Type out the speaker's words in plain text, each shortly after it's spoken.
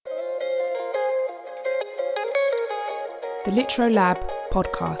The Litro Lab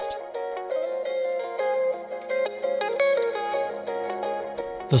podcast.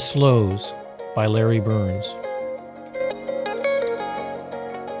 The Slows by Larry Burns.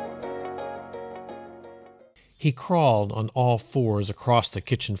 He crawled on all fours across the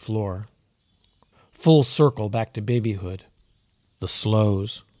kitchen floor. Full circle back to babyhood. The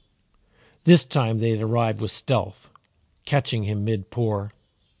Slows. This time they had arrived with stealth, catching him mid-pour.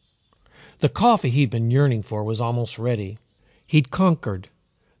 The coffee he'd been yearning for was almost ready. He'd conquered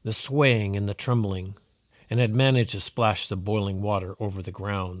the swaying and the trembling, and had managed to splash the boiling water over the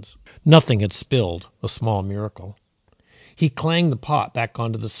grounds. Nothing had spilled, a small miracle. He clanged the pot back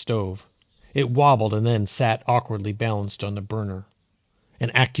onto the stove. It wobbled and then sat awkwardly balanced on the burner.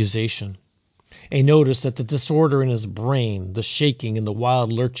 An accusation. A notice that the disorder in his brain, the shaking and the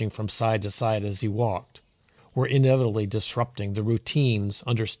wild lurching from side to side as he walked, were inevitably disrupting the routines,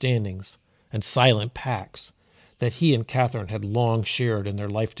 understandings, and silent pacts that he and Catherine had long shared in their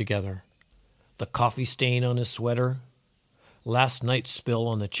life together. The coffee stain on his sweater, last night's spill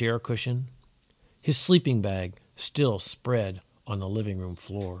on the chair cushion, his sleeping bag still spread on the living room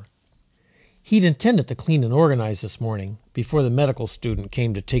floor. He'd intended to clean and organize this morning before the medical student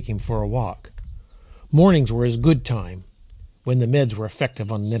came to take him for a walk. Mornings were his good time, when the meds were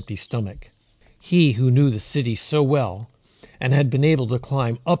effective on an empty stomach. He who knew the city so well and had been able to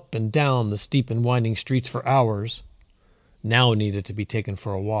climb up and down the steep and winding streets for hours, now needed to be taken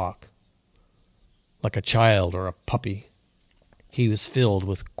for a walk. Like a child or a puppy, he was filled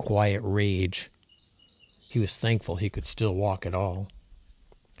with quiet rage. He was thankful he could still walk at all.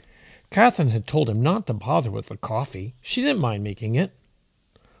 Catherine had told him not to bother with the coffee. She didn't mind making it.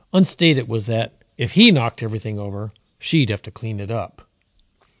 Unstated was that if he knocked everything over, she'd have to clean it up.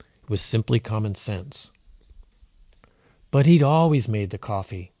 It was simply common sense. But he'd always made the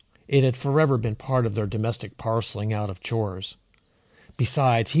coffee. It had forever been part of their domestic parceling out of chores.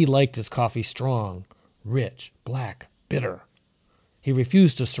 Besides, he liked his coffee strong, rich, black, bitter. He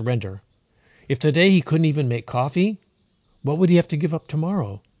refused to surrender. If today he couldn't even make coffee, what would he have to give up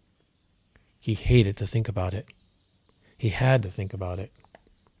tomorrow? He hated to think about it. He had to think about it.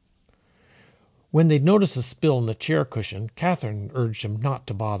 When they'd noticed a spill in the chair cushion, Catherine urged him not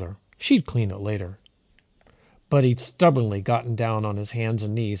to bother. She'd clean it later. But he'd stubbornly gotten down on his hands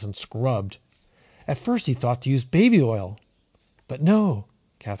and knees and scrubbed. At first he thought to use baby oil. But no,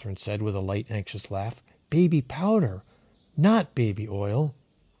 Catherine said with a light, anxious laugh. Baby powder, not baby oil.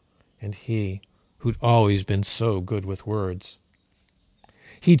 And he, who'd always been so good with words.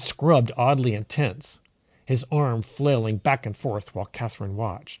 He'd scrubbed oddly intense, his arm flailing back and forth while Catherine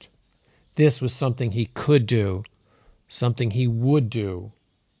watched. This was something he could do, something he would do,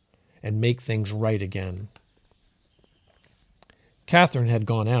 and make things right again. Catherine had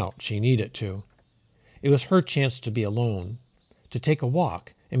gone out. She needed to. It was her chance to be alone, to take a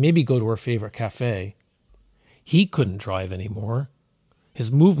walk, and maybe go to her favorite cafe. He couldn't drive anymore. His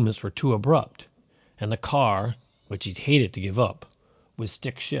movements were too abrupt, and the car, which he'd hated to give up, was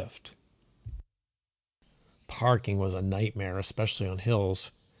stick shift. Parking was a nightmare, especially on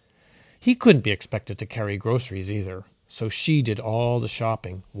hills. He couldn't be expected to carry groceries either, so she did all the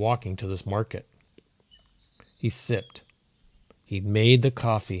shopping, walking to this market. He sipped. He'd made the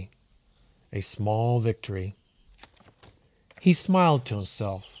coffee. A small victory. He smiled to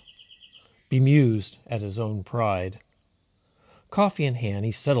himself, bemused at his own pride. Coffee in hand,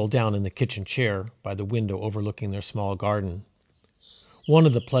 he settled down in the kitchen chair by the window overlooking their small garden. One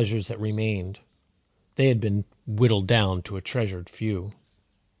of the pleasures that remained. They had been whittled down to a treasured few.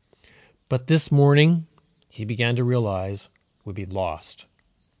 But this morning, he began to realize, would be lost.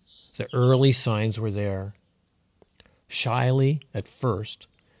 The early signs were there. Shyly, at first,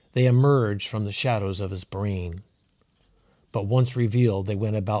 they emerged from the shadows of his brain. But once revealed, they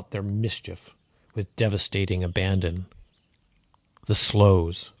went about their mischief with devastating abandon. The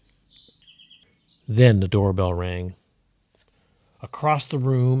Slows. Then the doorbell rang. Across the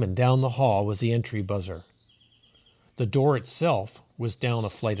room and down the hall was the entry buzzer. The door itself was down a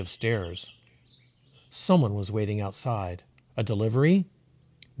flight of stairs. Someone was waiting outside. A delivery?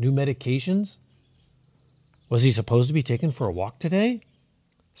 New medications? Was he supposed to be taken for a walk today?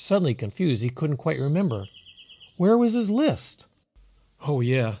 Suddenly confused, he couldn't quite remember. Where was his list? Oh,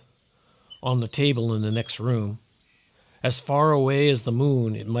 yeah, on the table in the next room. As far away as the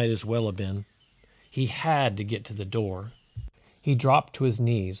moon, it might as well have been. He had to get to the door. He dropped to his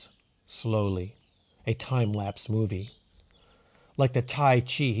knees, slowly, a time-lapse movie. Like the Tai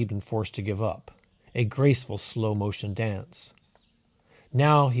Chi he'd been forced to give up, a graceful slow-motion dance.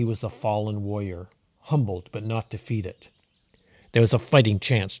 Now he was the fallen warrior, humbled but not defeated. There was a fighting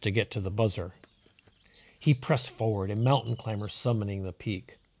chance to get to the buzzer. He pressed forward, a mountain climber summoning the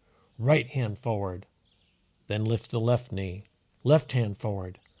peak. Right hand forward, then lift the left knee. Left hand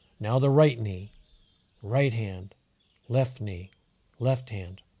forward, now the right knee. Right hand, left knee, left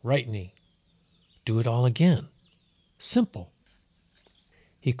hand, right knee. Do it all again. Simple.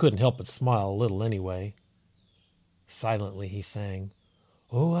 He couldn't help but smile a little anyway. Silently he sang,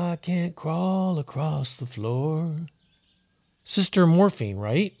 "Oh, I can't crawl across the floor." Sister Morphine,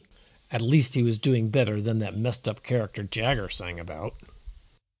 right? At least he was doing better than that messed up character Jagger sang about.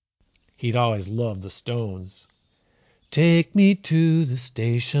 He'd always loved the Stones. Take me to the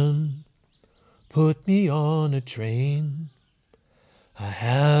station, put me on a train. I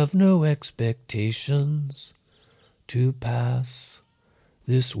have no expectations to pass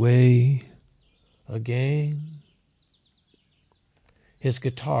this way again. His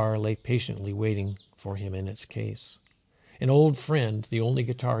guitar lay patiently waiting for him in its case. An old friend, the only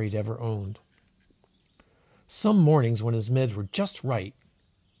guitar he'd ever owned. Some mornings when his meds were just right,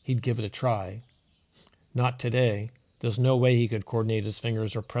 he'd give it a try. Not today. There's no way he could coordinate his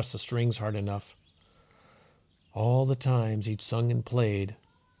fingers or press the strings hard enough. All the times he'd sung and played,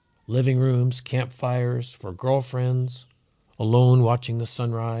 living rooms, campfires, for girlfriends, alone watching the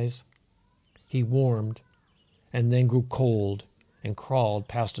sunrise, he warmed and then grew cold and crawled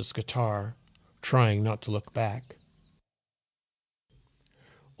past his guitar, trying not to look back.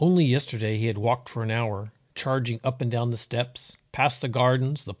 Only yesterday he had walked for an hour, charging up and down the steps, past the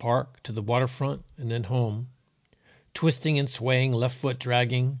gardens, the park, to the waterfront, and then home, twisting and swaying, left foot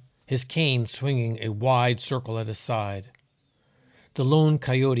dragging, his cane swinging a wide circle at his side. The lone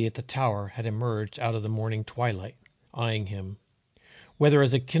coyote at the tower had emerged out of the morning twilight, eyeing him. Whether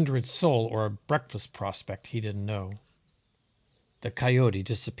as a kindred soul or a breakfast prospect, he didn't know. The coyote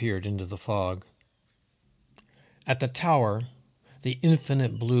disappeared into the fog. At the tower, the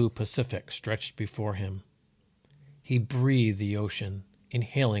infinite blue Pacific stretched before him. He breathed the ocean,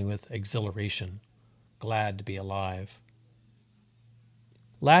 inhaling with exhilaration, glad to be alive.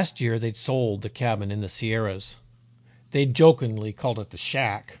 Last year they'd sold the cabin in the Sierras. They'd jokingly called it the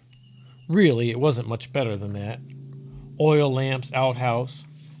shack. Really, it wasn't much better than that. Oil lamps, outhouse,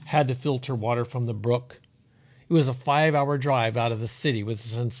 had to filter water from the brook. It was a 5-hour drive out of the city with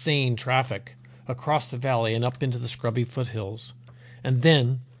its insane traffic, across the valley and up into the scrubby foothills. And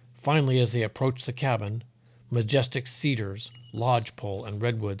then, finally as they approached the cabin, majestic cedars, lodgepole, and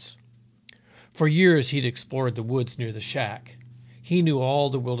redwoods. For years he'd explored the woods near the shack. He knew all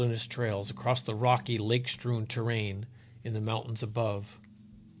the wilderness trails across the rocky, lake-strewn terrain in the mountains above.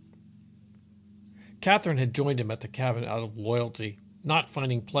 Catherine had joined him at the cabin out of loyalty, not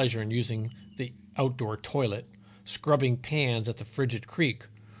finding pleasure in using the outdoor toilet, scrubbing pans at the frigid creek,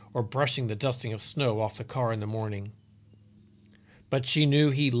 or brushing the dusting of snow off the car in the morning. But she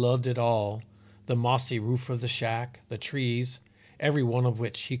knew he loved it all, the mossy roof of the shack, the trees, every one of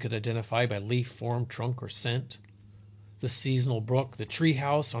which he could identify by leaf, form, trunk, or scent, the seasonal brook, the tree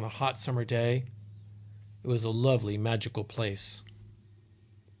house on a hot summer day. It was a lovely, magical place.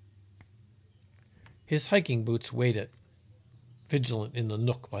 His hiking boots waited, vigilant in the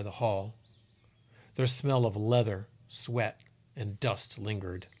nook by the hall. Their smell of leather, sweat, and dust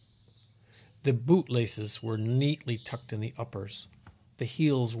lingered. The bootlaces were neatly tucked in the uppers, the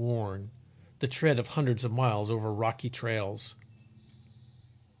heels worn, the tread of hundreds of miles over rocky trails.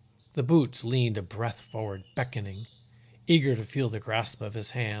 The boots leaned a breath forward, beckoning, eager to feel the grasp of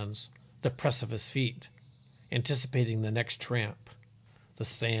his hands, the press of his feet, anticipating the next tramp, the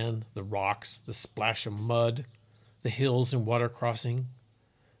sand, the rocks, the splash of mud, the hills and water crossing,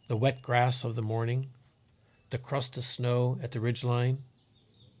 the wet grass of the morning, the crust of snow at the ridgeline.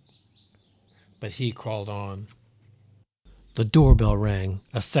 But he crawled on. The doorbell rang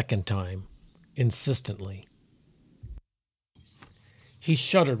a second time, insistently. He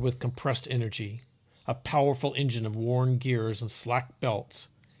shuddered with compressed energy, a powerful engine of worn gears and slack belts.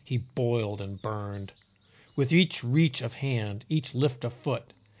 He boiled and burned. With each reach of hand, each lift of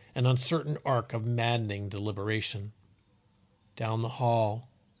foot, an uncertain arc of maddening deliberation. Down the hall,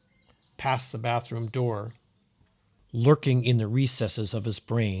 past the bathroom door, lurking in the recesses of his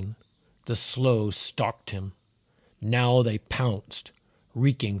brain, the slows stalked him. Now they pounced,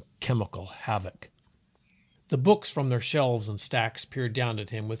 wreaking chemical havoc. The books from their shelves and stacks peered down at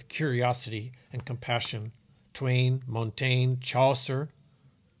him with curiosity and compassion. Twain, Montaigne, Chaucer,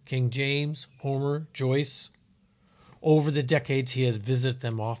 King James, Homer, Joyce. Over the decades he had visited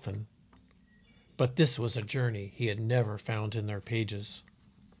them often. But this was a journey he had never found in their pages.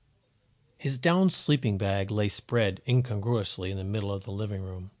 His down sleeping bag lay spread incongruously in the middle of the living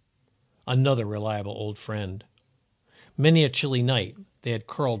room. Another reliable old friend. Many a chilly night they had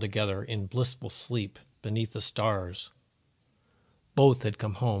curled together in blissful sleep, beneath the stars. Both had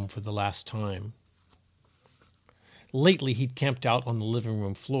come home for the last time. Lately he'd camped out on the living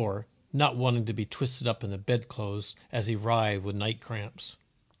room floor, not wanting to be twisted up in the bedclothes as he writhed with night cramps.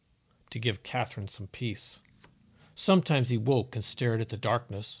 To give Catherine some peace. Sometimes he woke and stared at the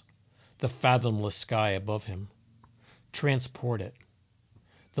darkness, the fathomless sky above him. Transported.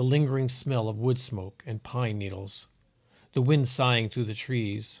 The lingering smell of wood smoke and pine needles, the wind sighing through the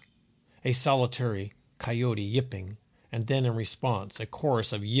trees, a solitary coyote yipping, and then in response a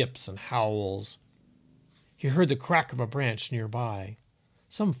chorus of yips and howls. He heard the crack of a branch nearby,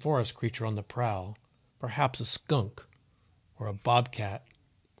 some forest creature on the prowl, perhaps a skunk or a bobcat.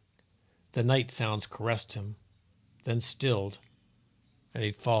 The night sounds caressed him, then stilled, and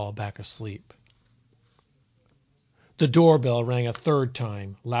he'd fall back asleep. The doorbell rang a third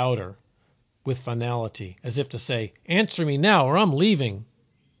time, louder, with finality, as if to say, "Answer me now or I'm leaving."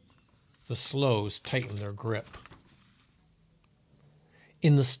 The slows tightened their grip.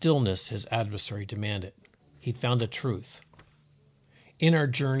 In the stillness his adversary demanded, he'd found a truth. In our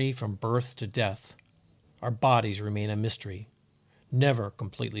journey from birth to death, our bodies remain a mystery, never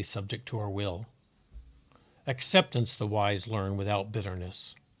completely subject to our will. Acceptance the wise learn without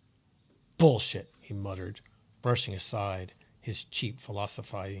bitterness. Bullshit, he muttered, brushing aside his cheap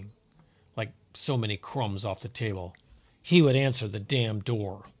philosophizing, like so many crumbs off the table. He would answer the damn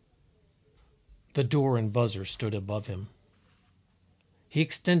door. The door and buzzer stood above him. He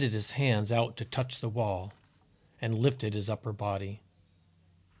extended his hands out to touch the wall and lifted his upper body.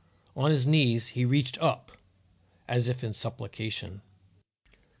 On his knees he reached up, as if in supplication.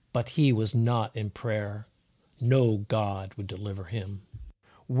 But he was not in prayer. No God would deliver him.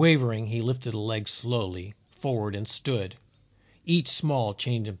 Wavering, he lifted a leg slowly forward and stood, each small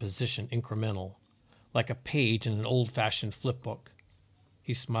change in position incremental, like a page in an old-fashioned flipbook.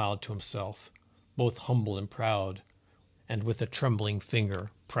 He smiled to himself, both humble and proud, and with a trembling finger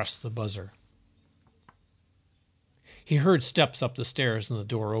pressed the buzzer. He heard steps up the stairs and the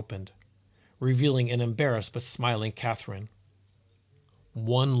door opened, revealing an embarrassed but smiling Catherine.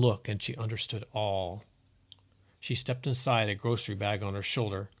 One look and she understood all. She stepped inside, a grocery bag on her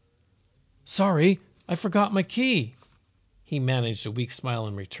shoulder. "Sorry, I forgot my key." He managed a weak smile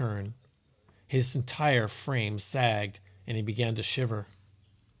in return. His entire frame sagged, and he began to shiver.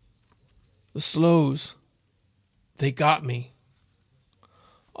 "The slows. They got me."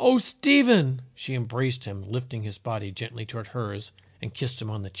 "Oh, Stephen!" She embraced him, lifting his body gently toward hers, and kissed him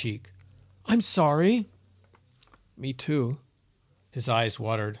on the cheek. "I'm sorry." "Me too." His eyes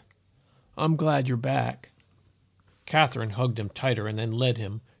watered. "I'm glad you're back." Catherine hugged him tighter and then led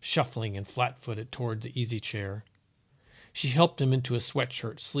him, shuffling and flat-footed, toward the easy chair. She helped him into a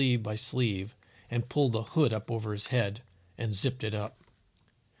sweatshirt sleeve by sleeve and pulled the hood up over his head and zipped it up.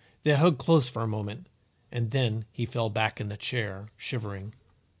 They hugged close for a moment, and then he fell back in the chair, shivering.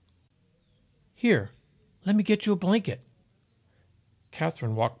 "Here, let me get you a blanket."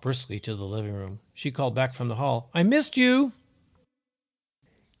 Catherine walked briskly to the living room. She called back from the hall, "I missed you."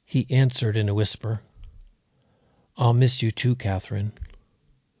 He answered in a whisper, "I'll miss you too, Catherine.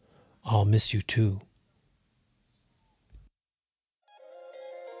 I'll miss you too."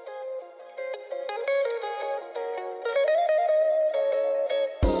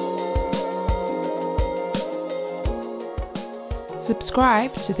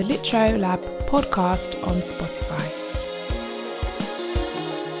 Subscribe to the Litro Lab podcast on Spotify.